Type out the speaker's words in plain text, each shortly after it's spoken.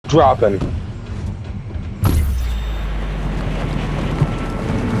dropping.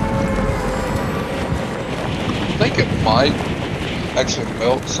 I think it might actually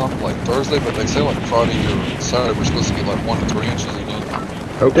melt something like Thursday, but they say like Friday or Saturday we're supposed to get like 1 to 3 inches again.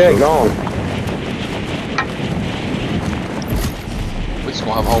 Okay, gone. We just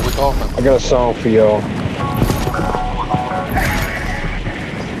gonna have a whole week off. Man. I got a song for y'all.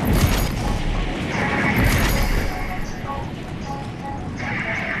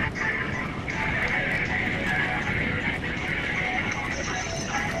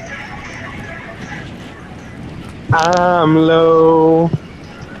 I'm low.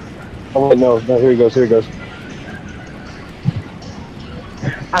 Oh wait, no, here he goes, here he goes.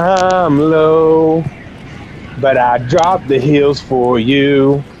 I'm low, but I drop the heels for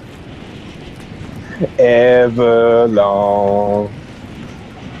you. Ever long.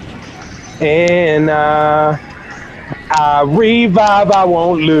 And I revive, I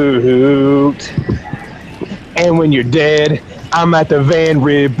won't loot. And when you're dead, I'm at the van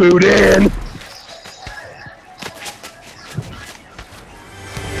rebooting.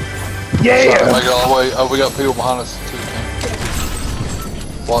 Yeah! Trying to make it all the way. Oh, we got people behind us too.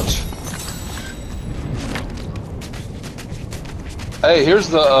 Watch. Hey, here's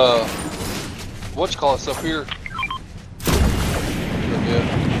the whatchamacallit's up here. Yeah.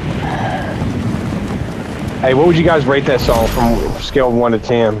 Hey, what would you guys rate that song from scale of 1 to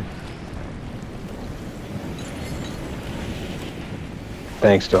 10?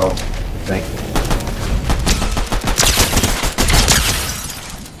 Thanks, dog. Thank you.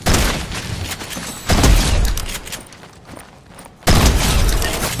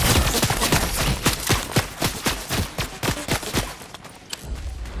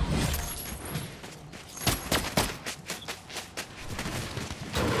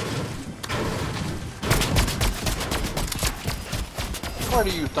 Where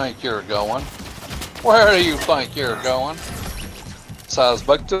do you think you're going? Where do you think you're going? Size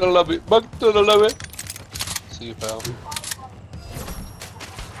back to the lobby, back to the lobby. See you, pal.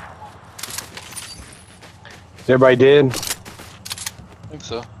 Is everybody dead? I think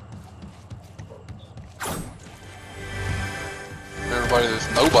so. Everybody, there's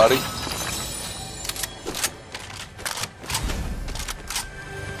nobody.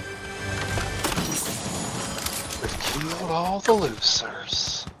 We've killed all the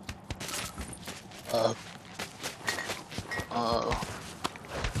losers. Uh-oh.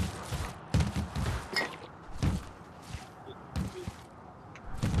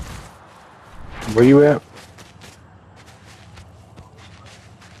 Where you at?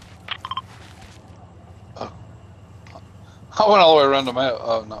 I went all the way around the map.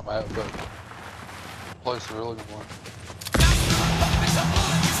 Oh, not map, but place we're looking for.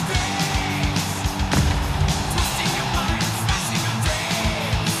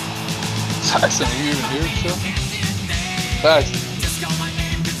 Saxon, are you even here still? Saxon.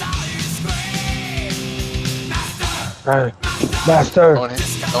 Alright. Master. Knowing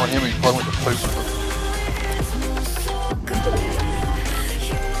him, he's playing with the poop.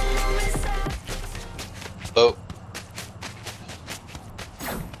 Oh.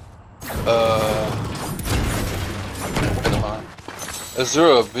 Is there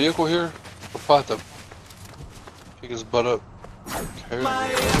a vehicle here? We'll probably have to pick his butt up. Dude,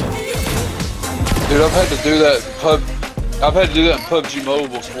 I've had to do that in PUBG Mobile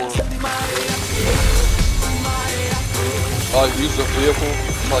before. Like use a vehicle,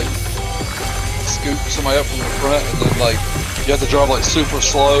 like scoop somebody up from the front, and then like you have to drive like super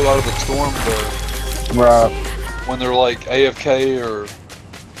slow out of the storm, Right. when they're like AFK or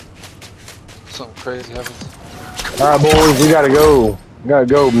something crazy happens. Alright, boys, we gotta go. We gotta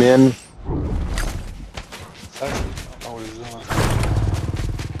go, men.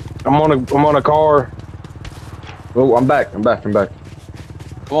 I'm on a car. Oh, I'm back. I'm back. Come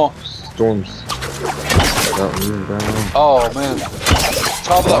on. Storms. Oh man.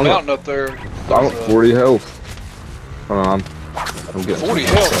 Top of that mountain up there. I'm at 40 health. Hold on, I'm getting 40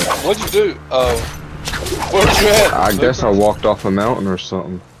 health? What'd you do? Where'd you at? I guess I walked off a mountain or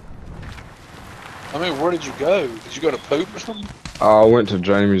something. I mean, where did you go? Did you go to poop or something? I went to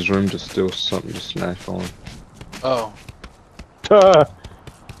Jamie's room to steal something to snack on. Oh.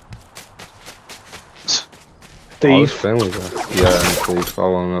 Thief. Family guy. Yeah, and thief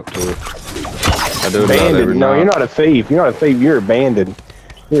following up to it. I do that Bandit. every No, night. you're not a thief. You're not a thief. You're a bandit.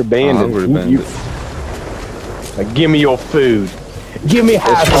 You're a bandit. I'm a hungry bandit. Like, give me your food. Give me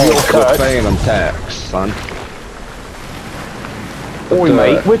half It's of your called cut. paying them tax, son. Oi,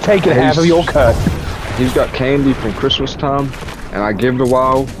 mate, we're taking half of your cut. He's got candy from Christmas time, and I give it a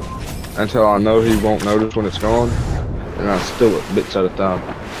while until I know he won't notice when it's gone, and I steal it bits at a time.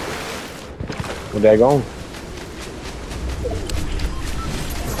 Well, daggone.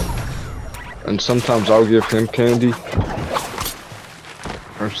 And sometimes I'll give him candy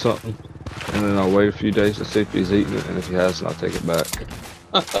or something, and then I'll wait a few days to see if he's eating it, and if he hasn't, I'll take it back.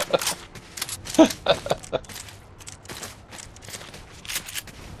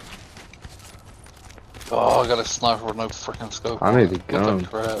 Oh, I got a sniper with no freaking scope. I need a gun.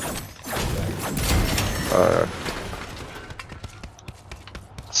 What the crap?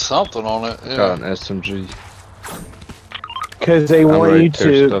 Something on it. Yeah. Got an SMG. Because they want ready you to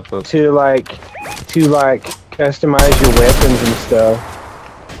tear stuff up. to like customize your weapons and stuff.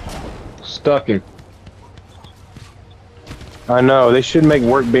 Stuck him. I know they should make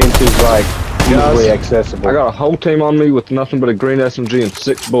workbenches like easily accessible. I got a whole team on me with nothing but a green SMG and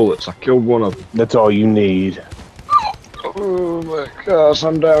 6 bullets. I killed one of them. That's all you need. Oh my gosh,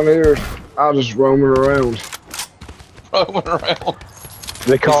 I'm down here. I'm just roaming around. Roaming around.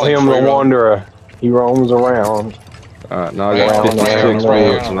 They call him the Wanderer. He roams around. Alright, now I got 56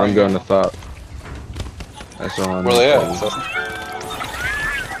 bullets and I'm going to thought. That's all I need. Where they at?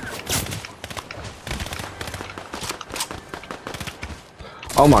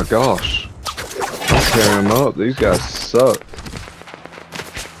 Oh my gosh. I'm tearing them up. These guys suck.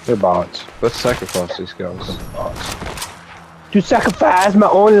 They're bots. Let's sacrifice these guys. To sacrifice my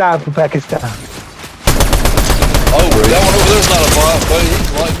own life for Pakistan. Oh, that one over there's not a bot, buddy.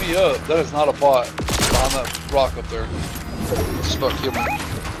 He's lighting me up. That is not a bot. Behind that rock up there. Just about kill me.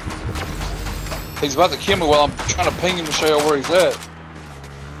 He's about to kill me while I'm trying to ping him to show you where he's at.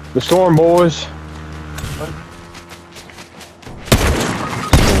 The storm boys.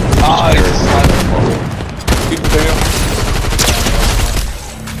 Ah, he's just sliding. Keep him.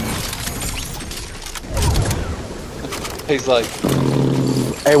 He's like,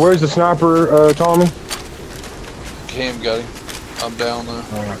 Hey, where's the sniper, Tommy? Cam got him. I'm down there.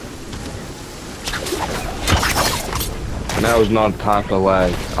 Now is not time to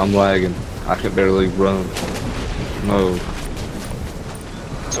lag. I'm lagging. I can barely run. No.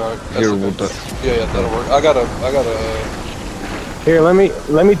 Sorry. Here, we'll do. Yeah, that'll work. I gotta. Here, let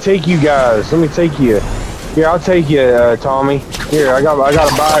me take you guys. Let me take you. Here, I'll take you, Tommy. Here, I got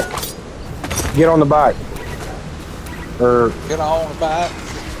a bike. Get on the bike. Or Get on the back.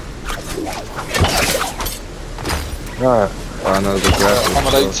 alright. I know the graphics. I'm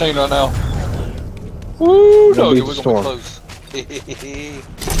at 18 right now. Woo, Don't no, beat we're the gonna storm. be close.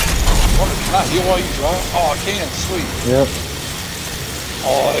 What, can I heal while you drive? Oh, I can. Sweet. Yep.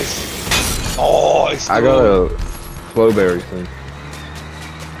 Nice. I got a flowberry thing.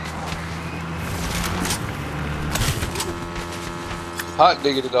 Hot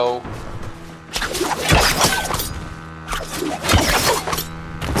diggity dog.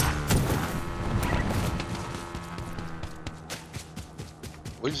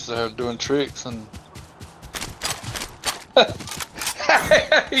 We just started doing tricks and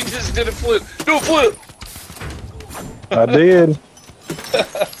he just did a flip. Do a flip. I did.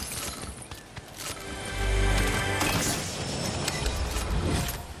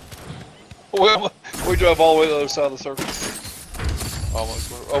 We drive all the way to the other side of the circle.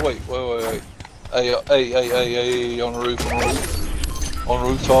 Almost. Oh wait. Hey, on the roof, on the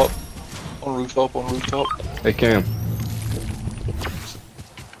rooftop. Hey Cam.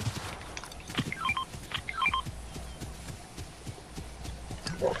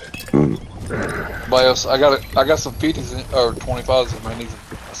 Anybody else? I got some 50s or 25s in my knees.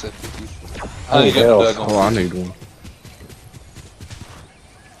 I said 50s. I need got help. the daggone Oh, I need one.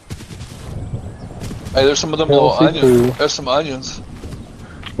 Hey, there's some of them Healthy little onions. food. There's some onions.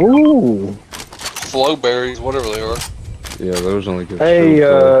 Ooh. Flow berries, whatever they are. Yeah, those only good. Hey,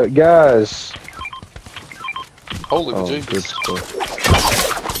 guys. Holy oh, Jesus. good stuff.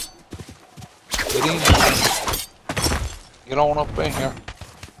 Get in. Get on up in here.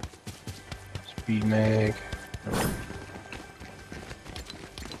 Speed mag.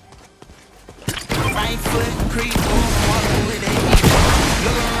 Right foot creep, walking with that heat.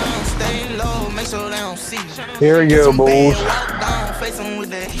 Look around, stay low, make sure they don't see. Here we go, boys. Walk down, face 'em with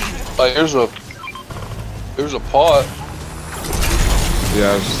that heat. Hey, here's a pot.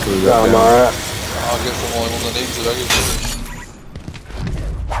 Yeah, I just threw that I'm down. alright. I guess I'm the only one that needs it. I guess.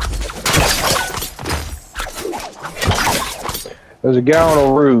 There's a guy on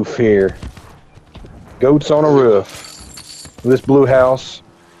a roof here. Goats on a roof. This blue house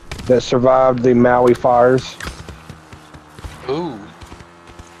that survived the Maui fires. Ooh.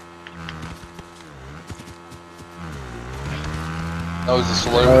 That was a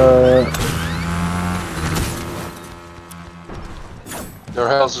celebrity. Their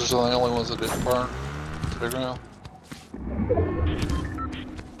houses are the only ones that didn't burn to the ground.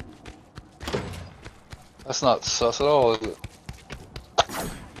 That's not sus at all, is it?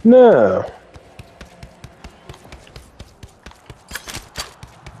 No.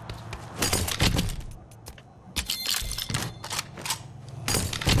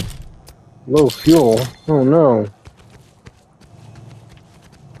 Low fuel. Oh no.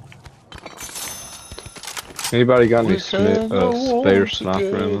 Anybody got any We can go spare on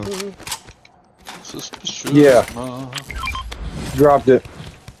sniper ammo? together. Suspicious Yeah. mind. Dropped it.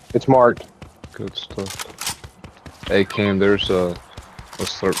 It's marked. Good stuff. Hey Cam, there's a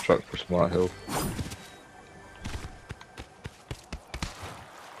slurp truck for Spot Hill.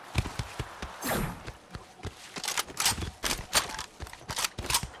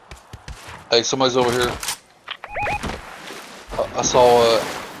 Hey, somebody's over here. I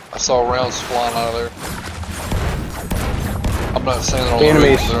saw rounds flying out of there. I'm not saying they're on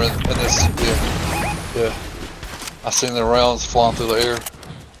Enemies. the roof, they're in this. Yeah. I seen the rounds flying through the air.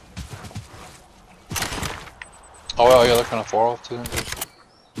 Oh wow, yeah, they're kind of far off too.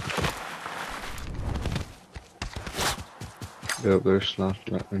 Yep, they're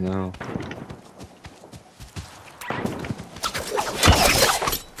sniping at me now.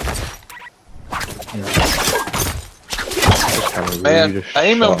 Man,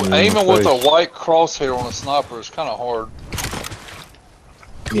 aiming with a white crosshair on a sniper is kind of hard.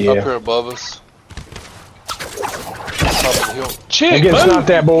 Up Yeah. here above us. Top of the hill. Chick, I'm getting move! sniped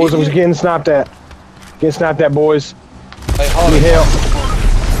at, boys. I'm getting sniped at. Getting sniped at, boys. Hey, Holly, Need help.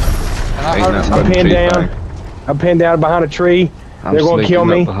 and I Ain't heard nothing I'm but a pinned tree down. bank. I'm pinned down behind a tree. I'm They're gonna kill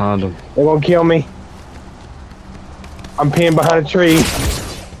sneaking up me. behind them. They're gonna kill me. I'm pinned behind a tree.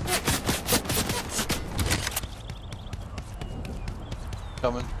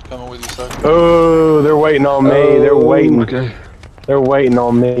 coming with you, sir. Oh, they're waiting on me. They're waiting. Okay. They're waiting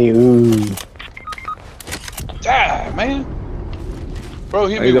on me. Ooh. Ah, man. Bro,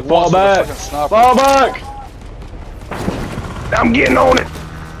 he Hey, be the fall once with a back. fucking sniper. Fall back! I'm getting on it.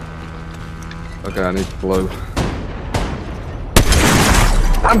 Okay, I need to blow.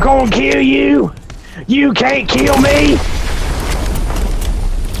 I'm gonna kill you. You can't kill me.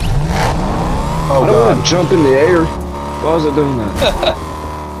 Oh I don't want to jump in the air. Why was it doing that?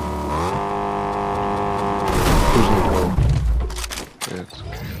 Who's in the hole? Yes.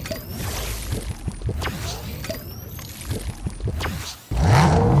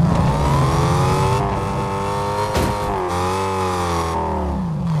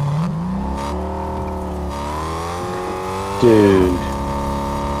 Dude.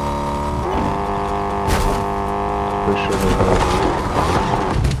 For sure they have.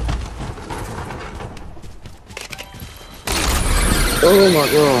 Oh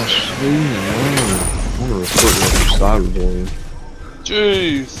my gosh. I'm gonna report you for cyberbullying.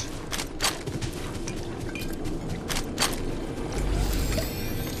 Jeez.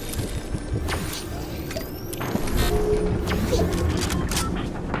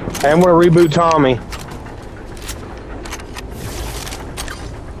 Hey, I'm gonna reboot Tommy.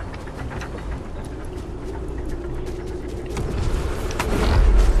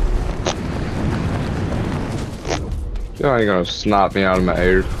 You ain't gonna snipe me out of my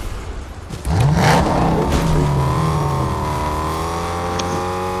air.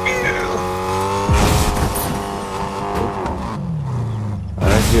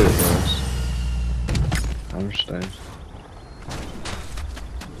 I get it, guys. I understand.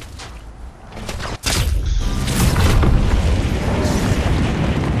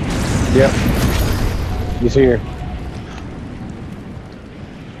 Yep. He's here.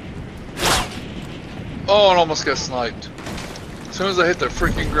 Oh, I almost got sniped. As soon as I hit the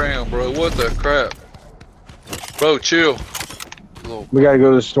freaking ground, bro. What the crap? Bro, chill. Little We gotta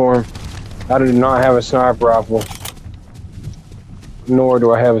go to the storm. I do not have a sniper rifle. Nor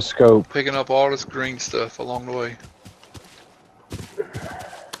do I have a scope. picking up all this green stuff along the way.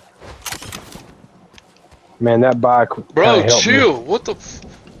 Man, that bike Bro, kinda helped me. chill. What the f...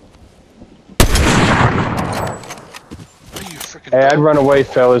 What are you freaking Hey, I'd dog? run away,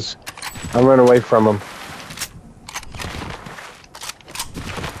 fellas. I'm running away from them.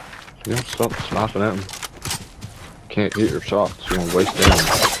 Yeah, stop sniping at him. Can't hit your shots. You're gonna waste ammo.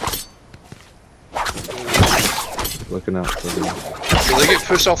 Looking out for them. Did they get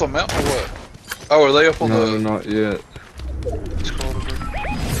pushed off the mountain or what? Oh, are they up on No, the... not yet. What's it called over there?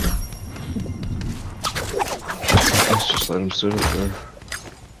 Let's just let him sit up there.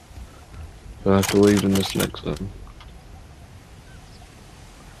 But I have to leave in this next zone.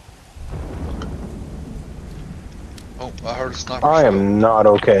 Oh, I heard a sniper I shot. am not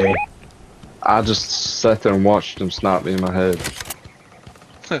okay. I just sat there and watched him snipe me in my head.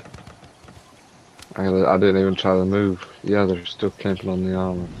 I didn't even try to move. Yeah, they're still camping on the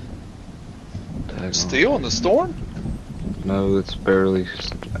island. Daggone. Still in the storm? No, it's barely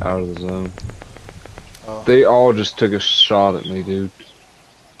out of the zone. Oh. They all just took a shot at me, dude.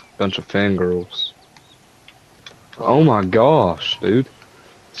 Bunch of fangirls. Oh my gosh, dude.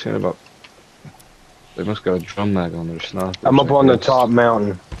 Saying about. They must got a drum mag on their sniper. I'm up on the top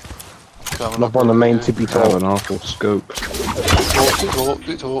mountain. Coming I'm up on the main over tippy I have top. an awful scope.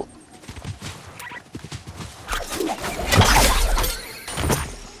 here. Talk.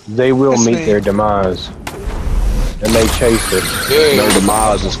 They will That's meet me. their demise. And they chase us. Their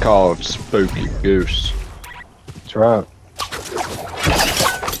demise is called Spooky Goose. That's right.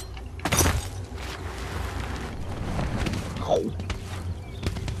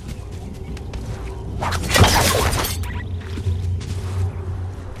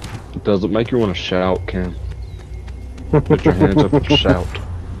 Does it make you want to shout, Cam? Put your hands up and shout.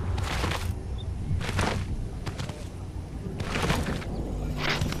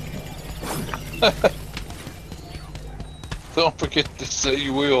 Don't forget to say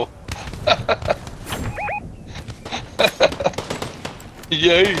you will.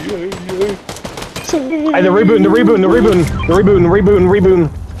 Yay. Hey, they're rebooting.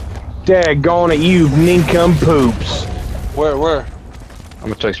 Daggone it, you nincompoops. Where? I'm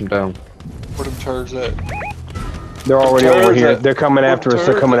gonna chase him down. Where them turds at? They're already turds over here. at- They're coming where after us. turds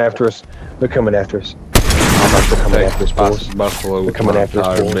They're coming at? after us. They're coming after us. They're coming after us, boys. Buffalo with coming my after us,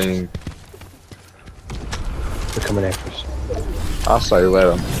 tire boys. being. They're coming after us. I say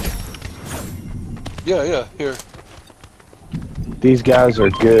let them. Yeah, here. These guys are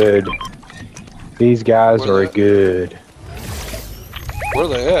good. These guys Where are they at? good. Where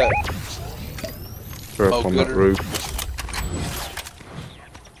they at? They're up Oh, on that good. roof.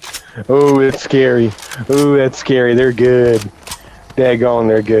 Oh, it's scary. Oh, that's scary. They're good. Daggone,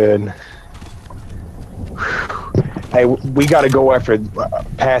 they're good. Hey, we got to go after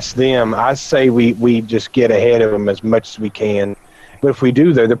past them. I say we just get ahead of them as much as we can. But if we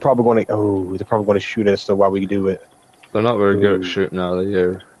do, they're probably going to. Oh, they're probably going to shoot us. So while we do it, They're not very good Ooh. at shooting out of the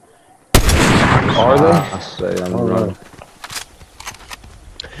air. are they? I say I'm Oh, running.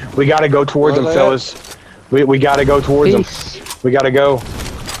 We got to go towards Where them, they at? fellas. We got to go towards them. We got to go.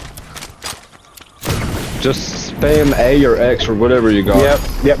 Just spam A or X or whatever you got.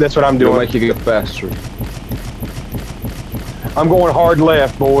 Yep. That's what I'm It'll doing. make you get faster. I'm going hard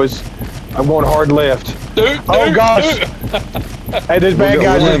left, boys. I'm going hard left. Dude, Oh gosh! Hey, there's bad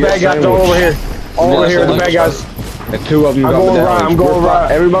guys. There's bad guys all over here. All over here. The bad guys. And two of them I'm got going right, medallions. I'm going We're fi-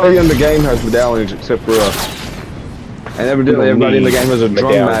 right. Everybody in the game has medallions except for us. And evidently don't everybody in the need game has a drum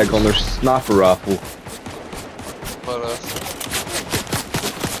medallions. mag on their sniper rifle. But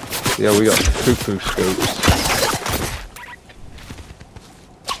Yeah, we got poo-poo scopes.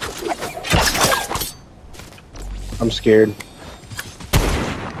 I'm scared.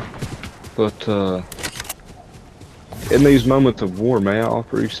 But, in these moments of war, may I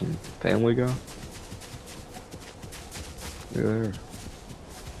offer you some Family Guy? Look there.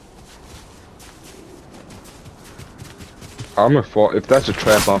 I'm gonna fall. If that's a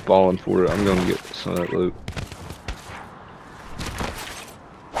trap, I'm falling for it. I'm gonna get some of that loot.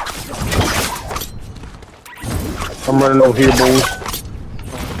 I'm running over here, boys.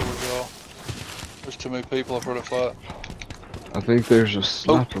 there's too many people up here to fight. I think there's a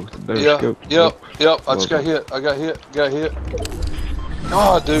sniper with a better Yeah, scope. yep. I just got hit. I got hit.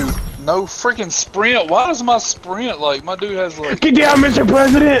 God, dude. No freaking sprint. Why does my sprint, like, my dude has, like... Get down, Mr.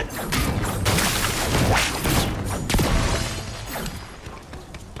 President!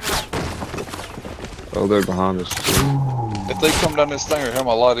 Oh, they're behind us too. If they come down this thing or him,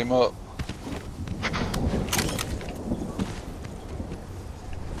 I'll light him up.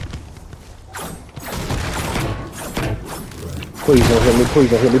 Please don't hit me. Please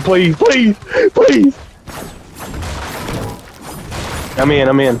don't hit me. Please. I'm in.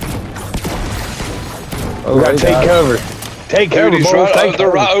 Oh, We gotta take cover. Take cover, Dude, he's boys. right, Take they're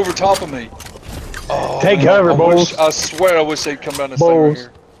cover. right over top of me. Oh, Take man, cover, I boys. wish- I swear I wish they'd come down this thing right Boys.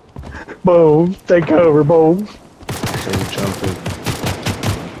 here. Boom. Take cover, boom. So we jumping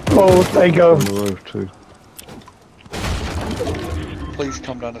Boom. Take on cover. the roof too. Please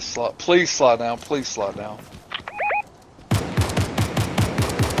come down this slide. Please slide down. Please slide down.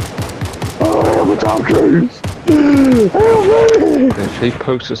 Oh, hell, the Tom Cruise. Help me. If he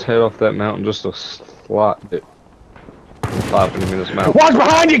pokes his head off that mountain just a slight bit, I'm popping him in his mouth. Watch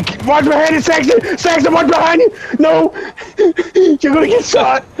behind you! Watch behind you, Saxon! Saxon, watch behind you! No! You're gonna get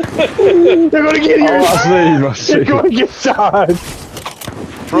shot! They're gonna get you! Oh, I see. You're gonna get shot!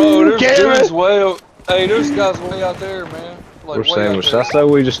 Bro, there's Damn dudes it. way out. Hey, there's guys way out there, man. Like, We're way out sandwiched. there. I say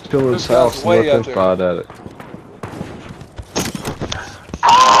we just kill his This guy's house and way let them out there. fight at it.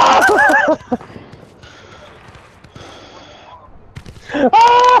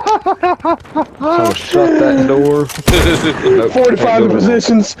 Someone shut that door. Nope, 45 can't go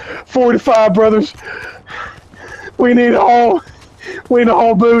positions. 45, brothers. We need all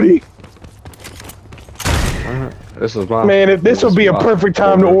booty. Alright, this is my. Man, this would be a my perfect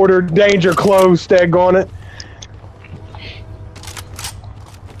time to order danger clothes, daggone it.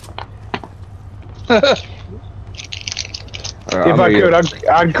 If I could,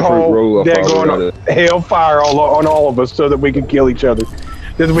 I'd call daggone hellfire on all of us so that we could kill each other.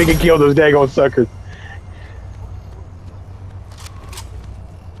 So that we could kill those daggone suckers.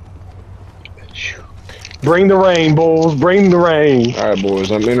 Bring the rain, bulls. Bring the rain. Alright,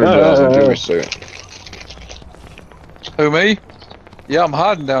 boys, I'm energizing. Give me a second. Who, me? Yeah, I'm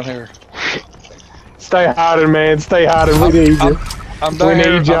hiding down here. Stay hiding, man. Stay hiding. We need you. I'm down We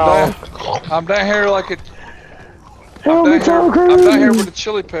here. need y'all. I'm down here like it. Help me, Tom Cruise. I'm down here with the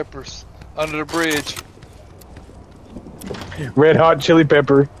chili peppers under the bridge. Red hot chili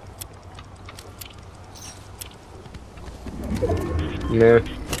pepper. Yeah.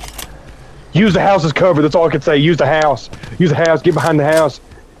 Use the house as cover. That's all I can say. Use the house. Use the house. Get behind the house.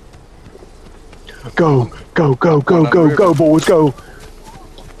 Go, go, go, go, go, go, boys, go.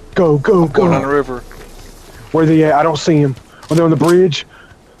 Go, go, Going down the go. river. Where they at? I don't see him. Are they on the bridge?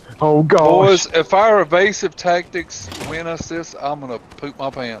 Oh, gosh. Boys, if our evasive tactics win us this, I'm gonna poop my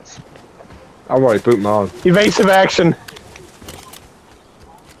pants. I already pooped mine. Evasive action.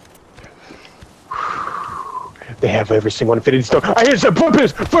 They have every single infinity stone. I hear some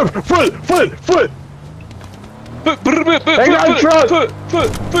footprints. Foot. Hang on, truck.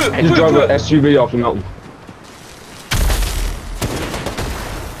 He just drove an SUV off the mountain.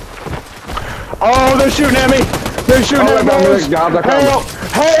 Oh, they're shooting at me. They're shooting at me. God, they're Help!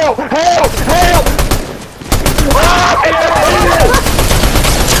 Help! Help! Help! Ah!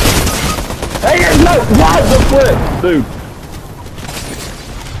 Hang on, no! Why the flip? Dude.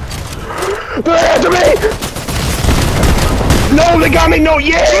 They're after me! No, they got me! No!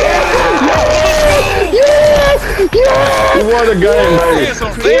 Yeah! Yeah! Yeah! Yeah! You won the game, baby. Dance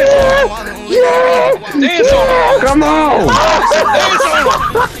on him! Yeah! Dance on him! Come on! Dance on him!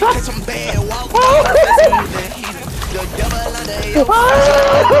 Catch some bad walk.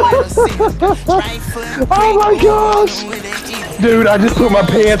 Oh my gosh! Dude, I just put my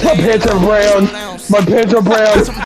pants are brown. My pants are brown.